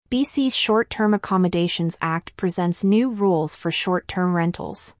BC's Short-Term Accommodations Act presents new rules for short-term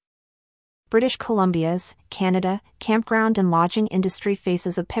rentals. British Columbia's, Canada, campground and lodging industry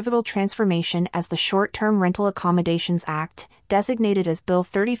faces a pivotal transformation as the Short-Term Rental Accommodations Act, designated as Bill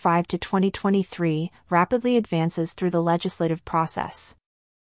 35/2023, rapidly advances through the legislative process.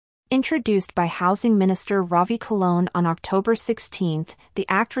 Introduced by Housing Minister Ravi Kahlon on October 16, the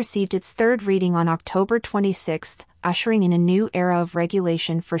Act received its third reading on October 26, ushering in a new era of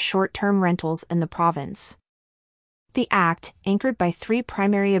regulation for short-term rentals in the province. The Act, anchored by three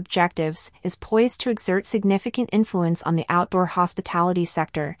primary objectives, is poised to exert significant influence on the outdoor hospitality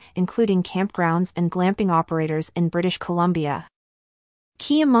sector, including campgrounds and glamping operators in British Columbia.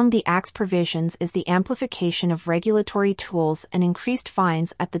 Key among the Act's provisions is the amplification of regulatory tools and increased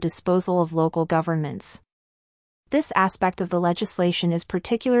fines at the disposal of local governments. This aspect of the legislation is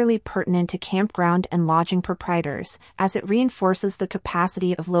particularly pertinent to campground and lodging proprietors, as it reinforces the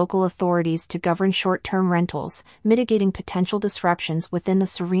capacity of local authorities to govern short-term rentals, mitigating potential disruptions within the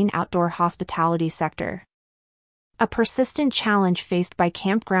serene outdoor hospitality sector. A persistent challenge faced by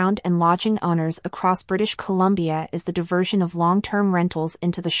campground and lodging owners across British Columbia is the diversion of long-term rentals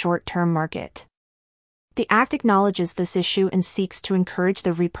into the short-term market. The Act acknowledges this issue and seeks to encourage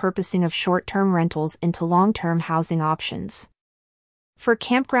the repurposing of short-term rentals into long-term housing options. For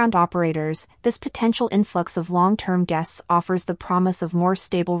campground operators, this potential influx of long-term guests offers the promise of more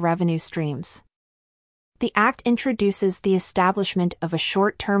stable revenue streams. The Act introduces the establishment of a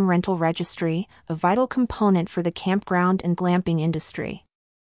short-term rental registry, a vital component for the campground and glamping industry.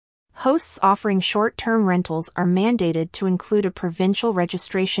 Hosts offering short-term rentals are mandated to include a provincial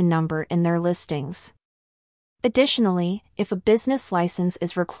registration number in their listings. Additionally, if a business license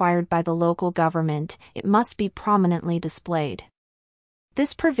is required by the local government, it must be prominently displayed.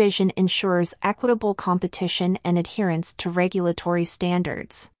 This provision ensures equitable competition and adherence to regulatory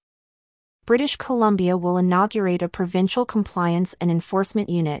standards. British Columbia will inaugurate a provincial compliance and enforcement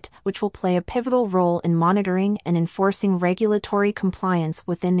unit, which will play a pivotal role in monitoring and enforcing regulatory compliance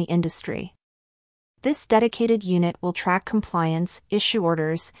within the industry. This dedicated unit will track compliance, issue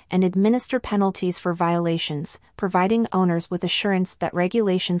orders, and administer penalties for violations, providing owners with assurance that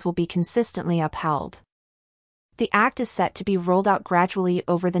regulations will be consistently upheld. The Act is set to be rolled out gradually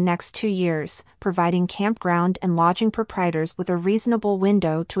over the next 2 years, providing campground and lodging proprietors with a reasonable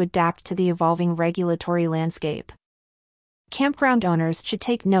window to adapt to the evolving regulatory landscape. Campground owners should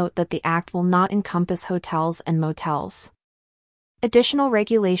take note that the Act will not encompass hotels and motels. Additional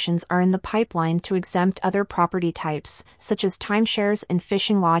regulations are in the pipeline to exempt other property types, such as timeshares and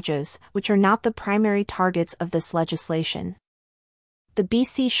fishing lodges, which are not the primary targets of this legislation. The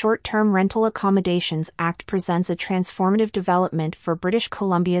BC Short-Term Rental Accommodations Act presents a transformative development for British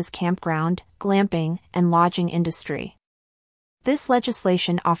Columbia's campground, glamping, and lodging industry. This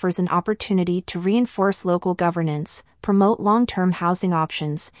legislation offers an opportunity to reinforce local governance, promote long-term housing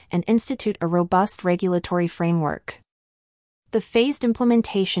options, and institute a robust regulatory framework. The phased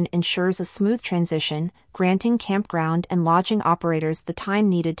implementation ensures a smooth transition, granting campground and lodging operators the time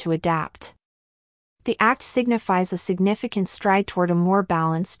needed to adapt. The Act signifies a significant stride toward a more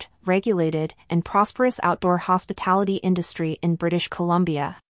balanced, regulated, and prosperous outdoor hospitality industry in British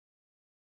Columbia.